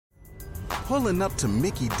Pulling up to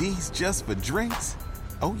Mickey D's just for drinks?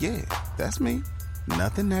 Oh yeah, that's me.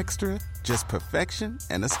 Nothing extra, just perfection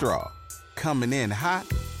and a straw. Coming in hot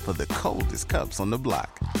for the coldest cups on the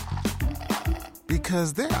block.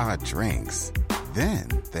 Because there are drinks. Then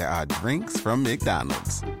there are drinks from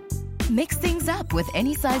McDonald's. Mix things up with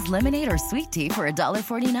any size lemonade or sweet tea for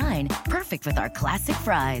 $1.49. Perfect with our classic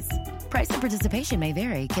fries. Price and participation may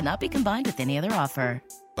vary. Cannot be combined with any other offer.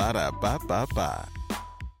 Ba-da-ba-ba-ba.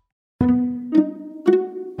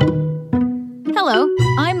 Hello,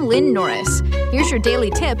 I'm Lynn Norris. Here's your daily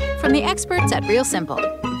tip from the experts at Real Simple.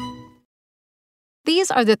 These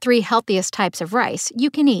are the 3 healthiest types of rice you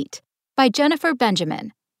can eat, by Jennifer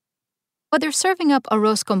Benjamin. Whether serving up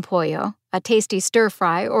arroz con pollo, a tasty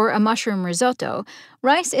stir-fry, or a mushroom risotto,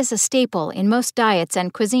 rice is a staple in most diets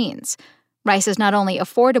and cuisines. Rice is not only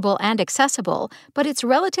affordable and accessible, but it's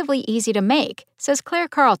relatively easy to make, says Claire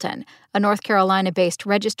Carlton, a North Carolina-based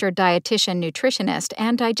registered dietitian, nutritionist,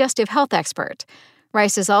 and digestive health expert.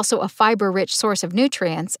 Rice is also a fiber-rich source of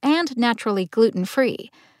nutrients and naturally gluten-free.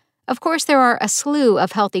 Of course, there are a slew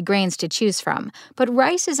of healthy grains to choose from, but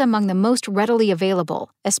rice is among the most readily available,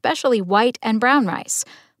 especially white and brown rice.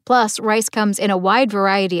 Plus, rice comes in a wide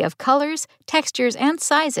variety of colors, textures, and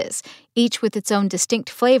sizes, each with its own distinct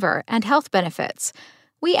flavor and health benefits.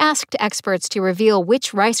 We asked experts to reveal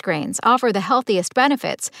which rice grains offer the healthiest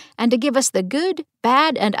benefits and to give us the good,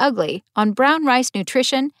 bad, and ugly on brown rice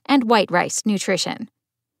nutrition and white rice nutrition.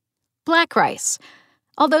 Black rice.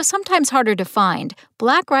 Although sometimes harder to find,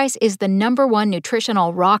 black rice is the #1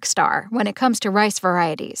 nutritional rock star when it comes to rice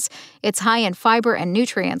varieties. It's high in fiber and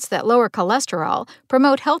nutrients that lower cholesterol,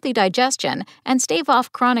 promote healthy digestion, and stave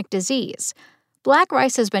off chronic disease. Black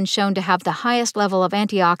rice has been shown to have the highest level of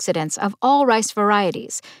antioxidants of all rice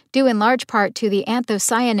varieties, due in large part to the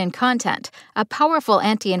anthocyanin content, a powerful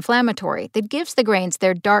anti-inflammatory that gives the grains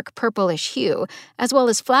their dark purplish hue, as well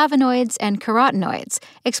as flavonoids and carotenoids,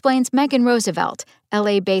 explains Megan Roosevelt,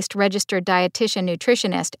 LA-based registered dietitian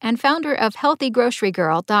nutritionist and founder of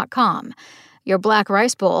HealthyGroceryGirl.com. Your black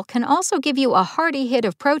rice bowl can also give you a hearty hit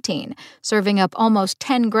of protein, serving up almost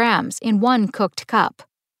 10 grams in one cooked cup.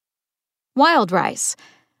 Wild rice.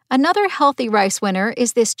 Another healthy rice winner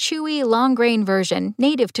is this chewy, long-grain version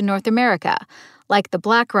native to North America. Like the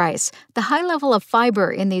black rice, the high level of fiber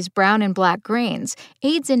in these brown and black grains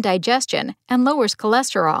aids in digestion and lowers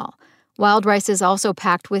cholesterol. Wild rice is also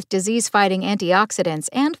packed with disease-fighting antioxidants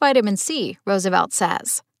and vitamin C, Roosevelt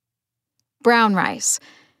says. Brown rice.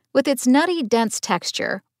 With its nutty, dense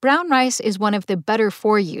texture, brown rice is one of the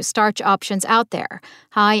better-for-you starch options out there,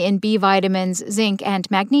 high in B vitamins, zinc, and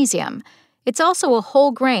magnesium. It's also a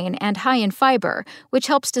whole grain and high in fiber, which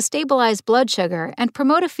helps to stabilize blood sugar and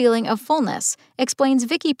promote a feeling of fullness, explains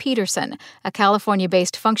Vicki Peterson, a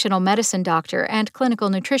California-based functional medicine doctor and clinical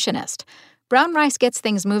nutritionist. Brown rice gets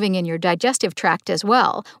things moving in your digestive tract as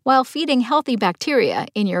well, while feeding healthy bacteria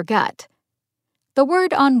in your gut. The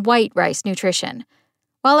word on white rice nutrition.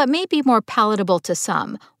 While it may be more palatable to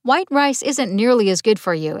some, white rice isn't nearly as good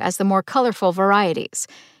for you as the more colorful varieties.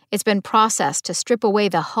 It's been processed to strip away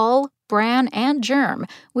the hull, bran, and germ,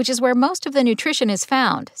 which is where most of the nutrition is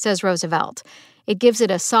found, says Roosevelt. It gives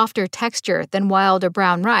it a softer texture than wild or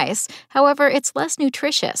brown rice. However, it's less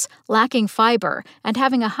nutritious, lacking fiber, and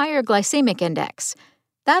having a higher glycemic index.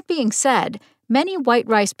 That being said, many white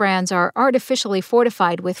rice brands are artificially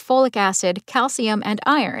fortified with folic acid, calcium, and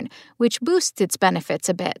iron, which boosts its benefits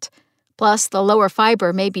a bit. Plus, the lower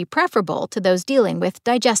fiber may be preferable to those dealing with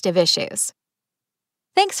digestive issues.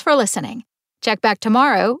 Thanks for listening. Check back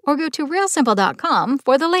tomorrow or go to realsimple.com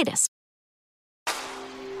for the latest.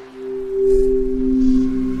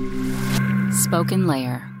 Spoken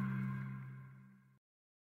Layer.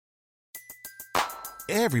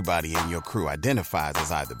 Everybody in your crew identifies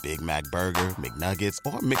as either Big Mac Burger, McNuggets,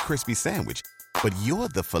 or McCrispy Sandwich. But you're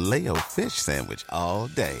the Filet-O-Fish Sandwich all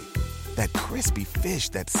day. That crispy fish,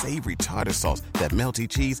 that savory tartar sauce, that melty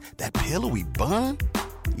cheese, that pillowy bun.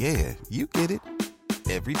 Yeah, you get it.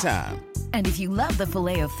 Every time. And if you love the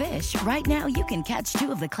Filet-O-Fish, right now you can catch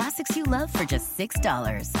 2 of the classics you love for just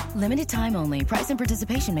 $6. Limited time only. Price and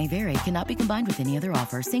participation may vary. Cannot be combined with any other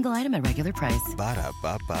offer. Single item at regular price.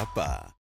 Ba-da-ba-ba-ba.